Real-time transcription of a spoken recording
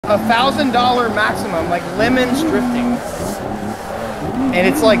$1,000 maximum, like Lemons drifting, and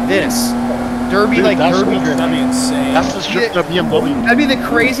it's like this. Derby, dude, like derby drifting. That'd be insane. That's the strip of BMW. That'd be the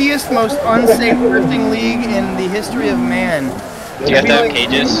craziest, most unsafe drifting league in the history of man. Do you have to have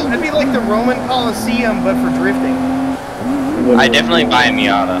cages? That'd be like the Roman Colosseum, but for drifting. I definitely buy a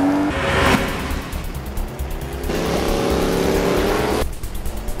Miata.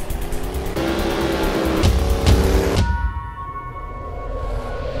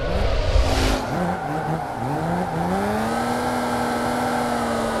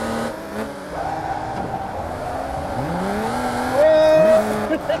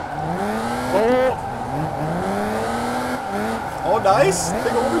 Nice,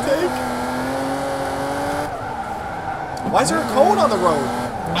 big overtake. Why is there a cone on the road?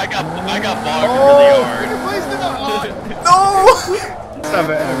 I got bogged really hard. No! Stop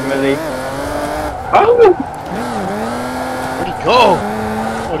it, everybody. Where'd he go?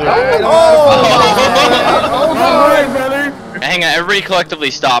 Brother. Hang on, everybody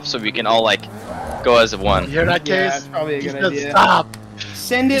collectively stop so we can all like go as one. You hear that, Case? Yeah, that's probably a good idea. Stop.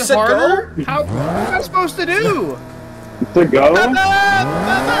 Send it harder? How, what am I supposed to do? To go? Get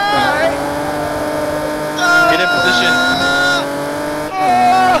in position.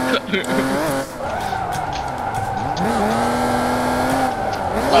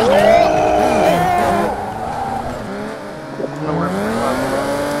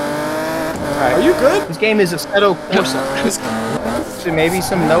 Alright, are you good? This game is a Assetto Corsa. So maybe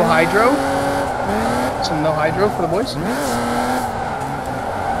some no hydro? Some no hydro for the boys?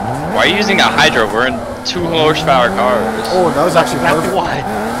 Why are you using a hydro? We're in 2 horsepower cars. Oh, that was actually perfect. Why?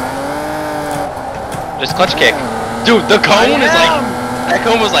 Just clutch kick. Dude, the cone is like... That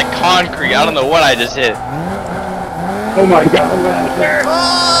cone was like concrete. I don't know what I just hit. Oh my god, man. Where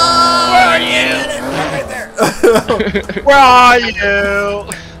are you? Right there. Where are you?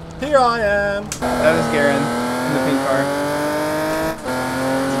 Here I am. That is Garen in the pink car.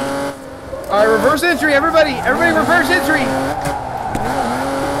 Alright, reverse entry, everybody! Everybody reverse entry!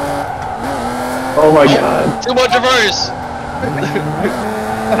 Oh my god. Too much reverse.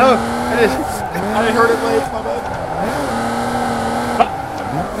 Oh, it is. I heard it late, my bad.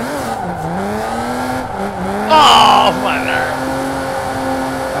 Oh, mother.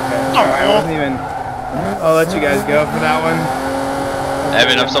 Okay, alright, I wasn't even... I'll let you guys go for that one.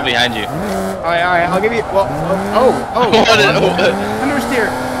 Evan, I'm still behind you. Alright, I'll give you... Well, understeer.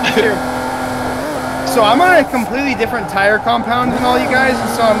 So I'm on a completely different tire compound than all you guys, and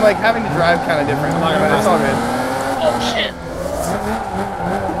so I'm like having to drive kind of different. But it's all good. Oh shit.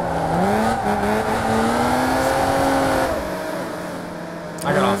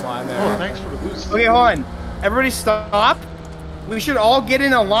 I got offline there. Oh, thanks for the boost. Okay, hold on. Everybody stop. We should all get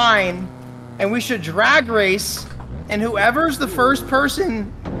in a line, and we should drag race, and whoever's the first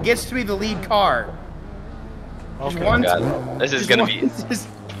person gets to be the lead car. Okay. One God, this is gonna be...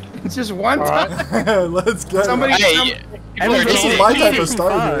 It's just one time. Right. Let's go. Somebody. Hey, people are This is cheating. my type of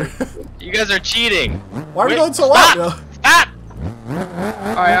start here. You guys are cheating. Why are we going so loud? Stop!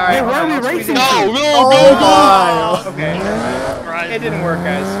 Alright. Hey, where are we racing? No, Oh go! my! Okay. It didn't work,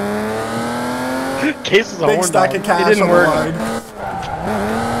 guys. Case is a Big horn stack dog. of cash It didn't on the work. line.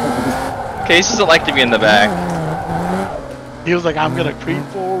 Case doesn't like to be in the back. He was like, I'm gonna creep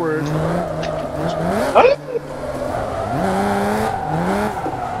forward.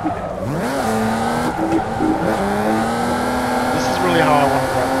 This is really how I want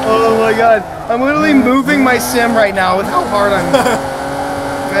to run. Oh my god. I'm literally moving my sim right now with how hard I'm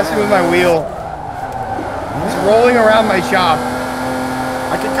messing with my wheel. It's rolling around my shop.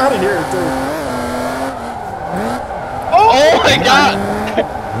 I can kind of hear it too. Oh my god!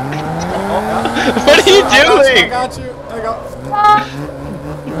 What are you doing? I got you. I got.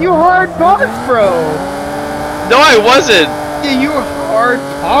 You hard parked, bro. No, I wasn't. Yeah, you hard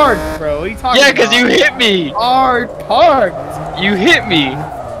parked, bro. What are you talking Yeah, about? because you hit me. Hard parked. You hit me.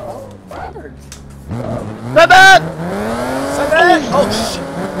 That. Oh shit!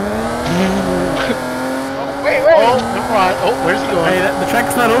 Wait. Oh, never mind. Oh, where's he going? Hey, the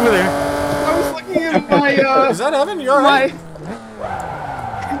track's not over there. I was looking at my Is that Evan? You alright?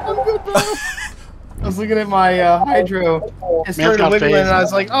 I'm good, bro. I was looking at my hydro and started got wiggling, phased. and I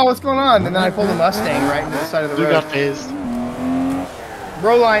was like, "Oh, what's going on?" And then I pulled a Mustang right into the side of the Dude road. got phased.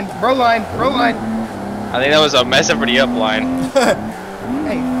 Bro line. I think that was a mess everybody up line.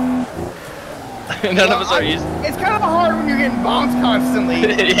 Hey, None of us are used. it's kind of hard when you're getting bounced constantly.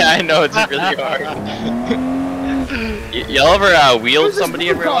 Yeah, I know, it's really hard. Y'all ever wheeled Who's this somebody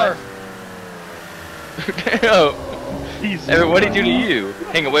in blue real car? life? Oh. Jeez. Evan, what did he do to you?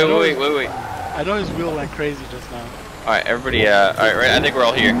 Hang on, wait. I know his wheel went crazy just now. Alright, everybody, alright, right, I think we're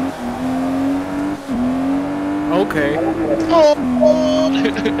all here. Okay.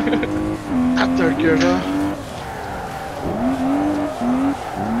 After Gerda.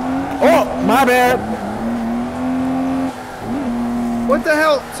 Oh, my bad. What the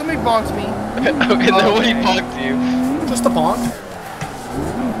hell? Somebody bonked me. Okay, nobody bonked you. Just a bonk.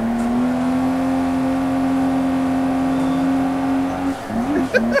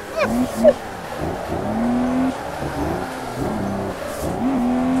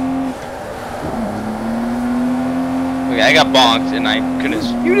 Okay, I got bonked and I couldn't.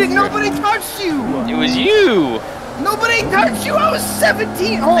 You didn't. Nobody touched you. It was you. Nobody touched you. I was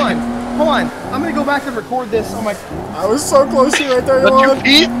 17. Hold on. Hold on. I'm gonna go back and record this on my. I was so close to you right there, Let you Yowan.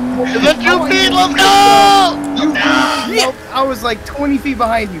 Pete. Let you Pete. Let's go. Nope, I was like 20 feet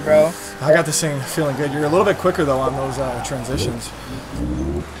behind you, bro. I got this thing feeling good. You're a little bit quicker though on those transitions.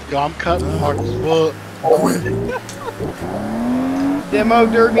 Yo, I'm cutting hard as fuck. Demo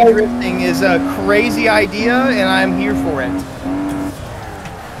derby drifting is a crazy idea, and I'm here for it.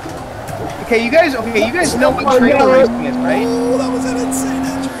 Okay, you guys know what trailer racing is, right? Oh, that was an insane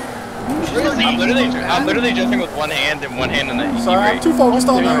injury. I'm literally jumping with one hand and one hand in the Sorry, I'm too focused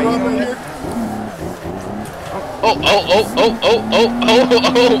on that run right here. Oh.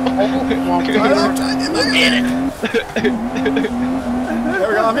 I'm trying to get it. There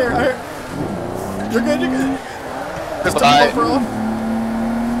we go, I'm here. You're good. Just Bye. a bumper off.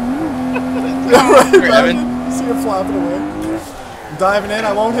 Yeah, right, Evan. Evan. You see him flapping away. I'm diving in,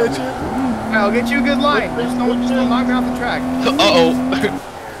 I won't hit you. I'll get you a good line. Just don't knock me off the track. Uh-oh.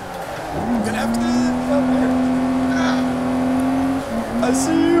 I'm gonna have to get up there. I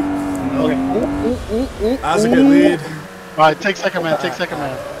see you. Okay. That's a good lead. Alright, take second man.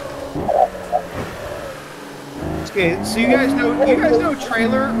 Okay, so you guys know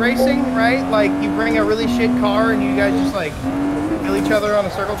trailer racing, right? Like you bring a really shit car and you guys just like kill each other on a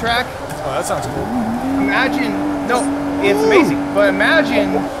circle track. Oh, that sounds cool. Imagine, no, it's amazing. But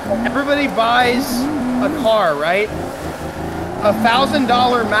imagine everybody buys a car, right?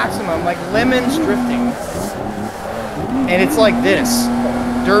 $1,000 maximum, like Lemons drifting, and it's like this.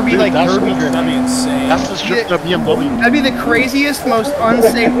 Derby, Dude, like that's derby cool. drifting. That'd be insane. That's the strip of BMW. That'd be the craziest, most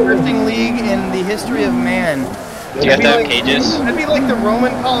unsafe drifting league in the history of man. Do you have to have cages? That'd be like the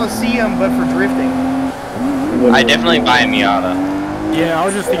Roman Colosseum, but for drifting. I definitely buy a Miata. Yeah, I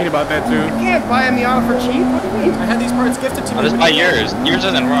was just thinking about that too. You can't buy a Miata for cheap. What do you mean? I had these parts gifted to me. I'll just buy yours. Yours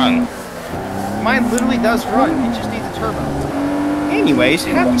doesn't run. Mine literally does run. It just needs a turbo. Anyways,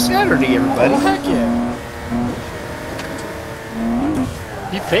 happy Saturday, everybody. Oh, heck yeah.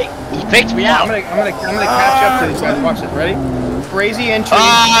 He faked me out. I'm gonna catch up to these guys. Watch this. Ready? Crazy entry.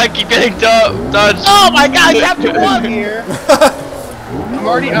 Ah, I keep getting dodged. Oh my God! You have to walk here. I'm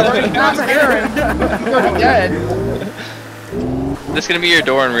already past Aaron. He's already dead. This is gonna be your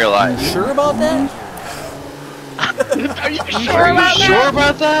door in real life. Sure about that? Are you Are you sure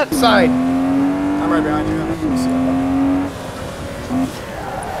about that? Side. I'm right behind you.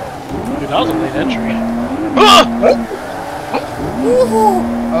 Dude, that was a late entry.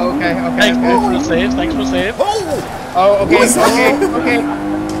 Okay. Thanks for the saves. Oh, okay.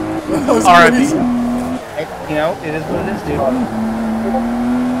 Alright. You know, it is what it is, dude.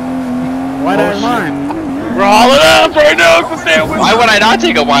 Wide line. We're hauling up right now. Why would I not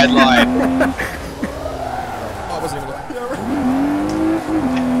take a wide line? Oh, I wasn't even looking.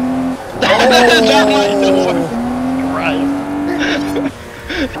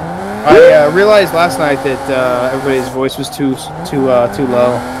 I realized last night that everybody's voice was too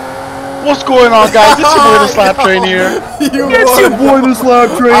low. What's going on, guys? It's your boy the Slap Train here. It's your boy the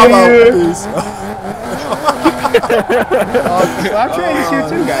SLAP Train I'm out, here. peace. The SLAP Train is here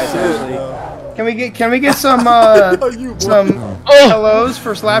too, guys. Seriously. Can we get some hellos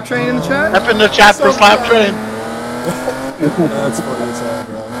for SLAP Train in the chat? Up in the chat for Slap Train. That's funny as hell,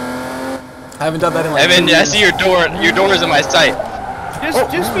 bro. I haven't done that in like Evan, 2 I years. see your door. Your door is in my sight.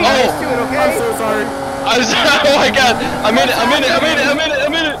 Just be nice to it, okay? I'm so sorry. I'm sorry. Oh my God! I'm in it.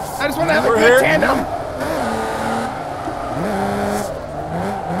 I just want to have a We're good here. tandem.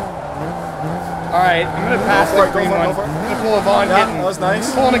 Alright, I'm gonna pass Go for the it, green go for it, one. go for it. I'm gonna pull a Vaughn Yeah, kitten. that was nice.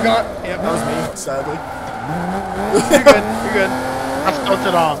 Pulling a gun. Yep. That was me, sadly. You're good. You're good. Let's tilt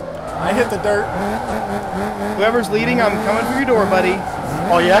it on. I hit the dirt. Whoever's leading, I'm coming for your door, buddy.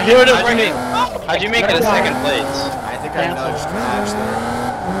 Oh yeah, here it is. How'd you make it a second place? I think I nudged Ash there.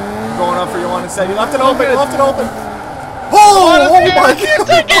 I'm going up for you one and said, you left it open, left it open. Oh my God!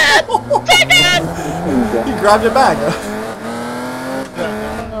 Take it! He grabbed it back.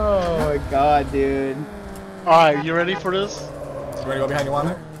 Oh my God, dude. Alright, you ready for this? You ready to go behind you on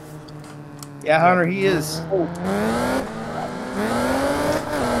there? Yeah, Hunter, he is.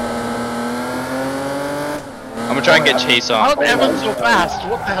 I'm gonna try and get Chase How on. did Evan so fast?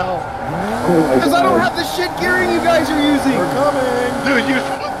 What the hell? Because I don't have the shit gearing you guys are using. We're coming. Dude, you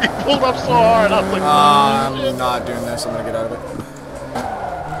pulled up so hard. I was like, I'm not doing this. I'm gonna get out of it.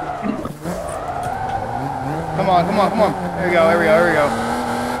 Come on, come on, come on. There we go, there we go, there we go.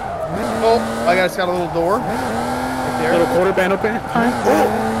 Oh, I got a little door. Right there. Little quarter band open.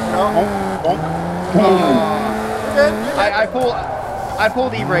 I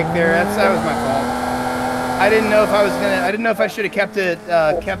pulled e-brake there. That was my fault. I didn't know if I was gonna. I didn't know if I should have kept it,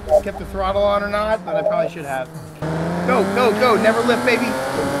 kept the throttle on or not, but I probably should have. Go, go, go! Never lift, baby.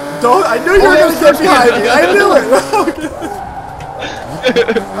 Don't! I knew you were gonna get behind me. I knew it.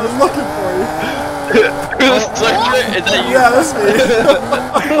 I was looking for you. Is that you? Yeah, that's me.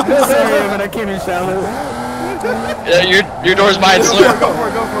 Sorry, when I came in shallow. Yeah, your door's mine, sir. Go for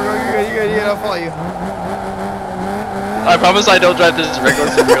it, go for it. You're good, you're good. I'll follow you. I promise I don't drive this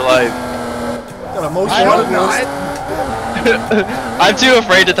reckless in real life. Got a motion. I hope not. I'm too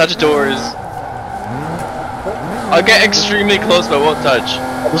afraid to touch doors. I'll get extremely close but won't touch.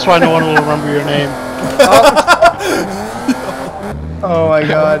 this is why no one will remember your name. Oh my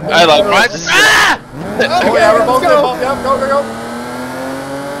god. I love mine. Ah! Oh yeah, we're both go. there. Yep, go, go, go.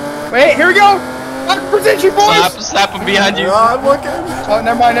 Wait, here we go. 100% you boys. Slap him behind you. Yeah, I'm looking. Oh,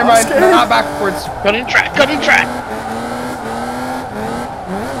 never mind, never mind. scared. Not backwards. Cutting track, cutting track.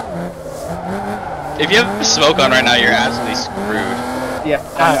 If you have smoke on right now, you're absolutely screwed. Yeah.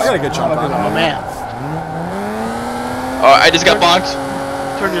 I got a good chunk on. I'm a man. Oh, I just got bonked.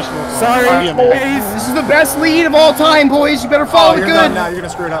 Turn your smoke on. Sorry, Be a man. boys. This is the best lead of all time, boys. You better follow You're it done good. now. You're gonna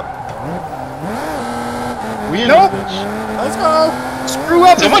screw it up. We in Nope. this bitch. Let's go. Screw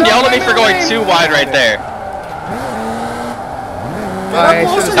up. Someone is not yelled at my me for middle going name. too wide right there. I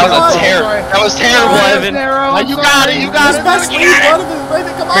Closer, should've- That was Sorry. a terrible. That was terrible, Sorry, Evan. narrow, You got it, you got This it. best You lead got out of it.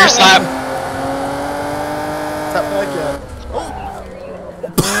 Raven, come on. Here, slap. Tap back, yeah.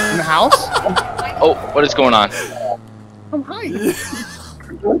 In the house? Oh, what is going on? Oh, hi.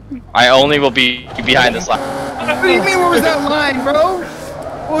 I only will be behind the slap. What do you mean, what was that line, bro?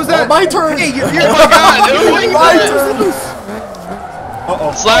 What was that? my turn. Hey, you're Oh my god, dude, what are you My doing? turn.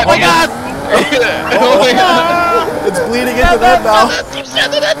 Uh-oh. Slap. Oh my god. Oh my god. It's bleeding into them now. Keep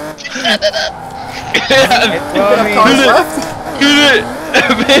sending it. Keep sending it. Well, I mean, Cars left. Get it.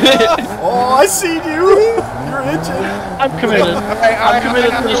 Oh, I seen you. You're itching. I'm committed. I'm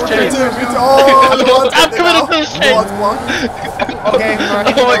committed to this Me chase. too, me too. Oh, the one's I'm in committed now. to this The chase. one's blocked. okay,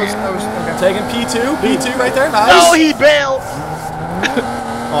 right. Oh my okay. Taking P2. P2 right there. Nice. No, he bailed.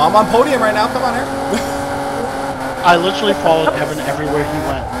 Oh, I'm on podium right now. Come on here. I literally followed Evan everywhere he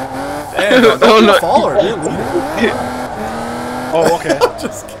went. Damn, Oh, don't no. be a follower. Be a leader. Oh, okay.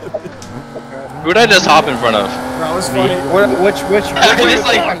 Just kidding. Who did I just hop in front of? That was funny. Which It's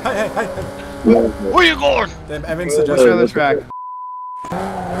like, Hey, hey, hey. Where you going? Damn, Evan Let's try suggested. the track.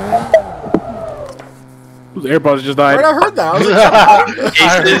 Those AirPods just died. Right, I heard that. I was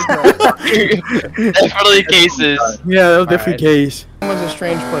cases. Definitely cases. Yeah, that was definitely case. It was a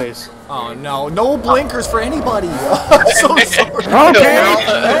strange place. oh no, no blinkers for anybody. I'm so sorry. Okay.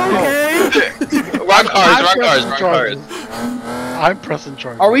 Wrong cars, wrong cars, wrong cars. I'm pressing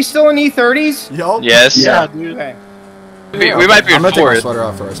charge. Are we still in E30s? Yup. Yes. Yeah, dude. Okay. We might be I'm in gonna take my fourth. sweater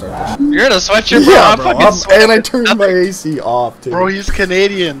off before I start pushing. You're in a sweatshirt, bro. I'm fucking sweating. And I turned my AC off too. Bro, he's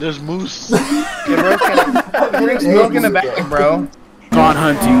Canadian. There's moose. Bring smoke in the back, bro. Gone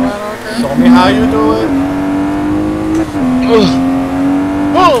hunting. Show me how you do it.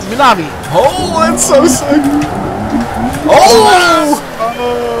 Oh, Minavi. Oh, that's so sick. Oh!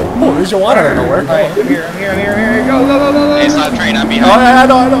 Oh, there's YOWAN out of nowhere. Alright, I'm here. Go, go, go, go, go. Hey, SLAPTrain, I'm Oh, behind. yeah, I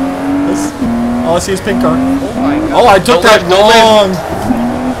know. This, all I see is pink car. Oh my god. Oh, I took Don't that lift, don't lift. wrong.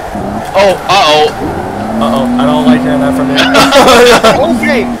 Oh, uh-oh. Uh-oh, I don't like hearing that from you.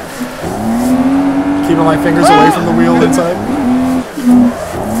 Okay. Keeping my fingers away from the wheel inside.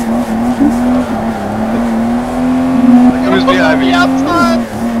 Who's behind me?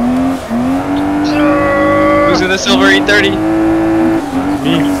 Who's in the silver E30?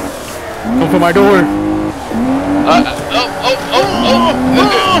 Me. Open my door.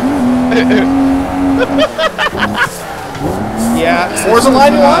 Yeah. Where's the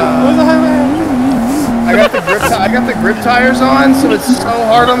line you on? Where's the highway? I got the grip tires on, so it's so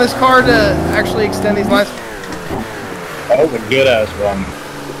hard on this car to actually extend these lines. That was a good ass run.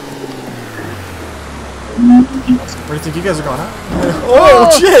 Where do you think you guys are going, huh? Oh,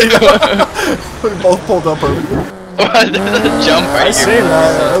 shit! We both pulled up perfectly. What? Jump right I here. seen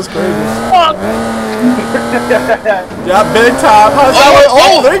that. That was crazy. Yeah, big time. How's that?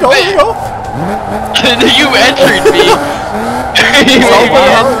 Oh, there you go. There you go. You entered me. You entered.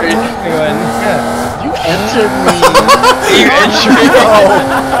 You entered me. You entered me. Oh.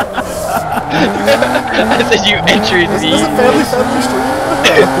 I said you entered Is me. this a family-friendly stream?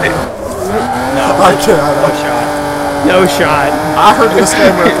 I can't. No shot. No shot. I heard the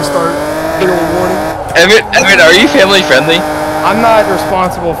disclaimer at the start. Big old warning. Evan, are you family friendly? I'm not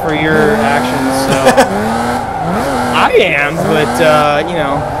responsible for your actions, so I am, but you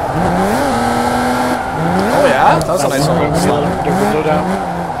know. Oh yeah, that was a nice one. Your window down.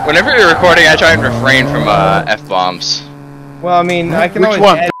 Whenever you're recording, I try and refrain from f-bombs. Well, I mean, I can Which always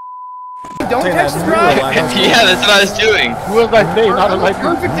one? edit. Don't Take text that and drive. Yeah, that's what I was doing. Who was I saying? Not like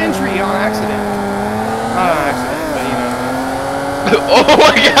Perfect entry on accident. Not on accident, but you know. Oh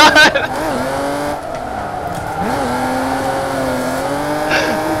my god!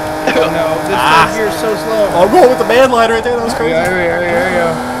 Oh no, this third gear is so slow. Oh, I'm going with the man line right there. That was crazy. Here we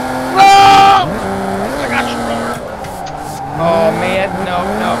go. I got you, brother. Oh man, no.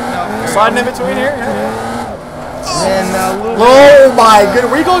 Sliding in between here. Yeah. And a little Oh my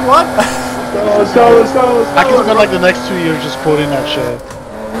goodness, where you going, what? Let's go. I can spend like the next 2 years just quoting that shit.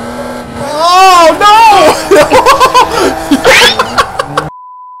 Oh no!